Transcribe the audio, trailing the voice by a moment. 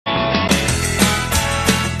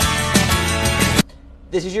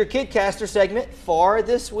This is your Kidcaster segment for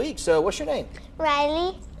this week. So what's your name?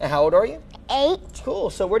 Riley. And how old are you? 8. Cool.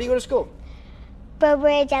 So where do you go to school?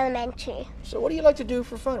 Burbridge Elementary. So what do you like to do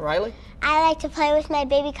for fun, Riley? I like to play with my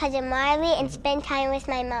baby cousin Marley and spend time with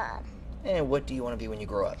my mom. And what do you want to be when you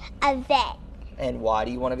grow up? A vet. And why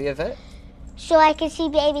do you want to be a vet? So I can see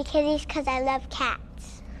baby kitties because I love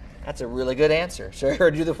cats. That's a really good answer. So ready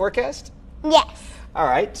to do the forecast? Yes. All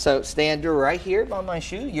right, so stand right here by my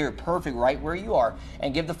shoe. You're perfect right where you are.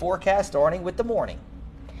 And give the forecast starting with the morning.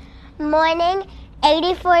 Morning,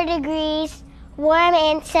 84 degrees, warm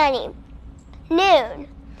and sunny. Noon,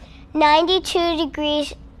 92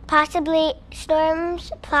 degrees, possibly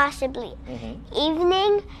storms, possibly.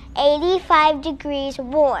 Evening, 85 degrees,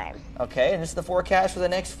 warm. Okay, and this is the forecast for the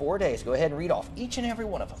next 4 days. Go ahead and read off each and every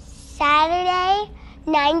one of them. Saturday,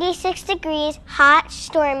 96 degrees, hot,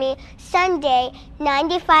 stormy. Sunday,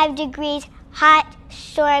 95 degrees, hot,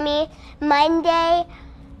 stormy. Monday,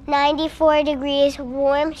 94 degrees,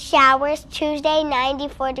 warm, showers. Tuesday,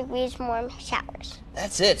 94 degrees, warm, showers.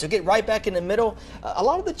 That's it. So get right back in the middle. A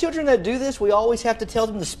lot of the children that do this, we always have to tell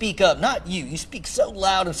them to speak up. Not you. You speak so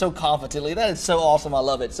loud and so confidently. That is so awesome. I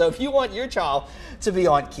love it. So if you want your child to be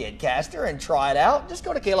on Kidcaster and try it out, just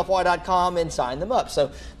go to klfy.com and sign them up.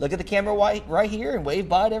 So look at the camera right here and wave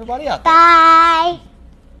bye to everybody out there. Bye.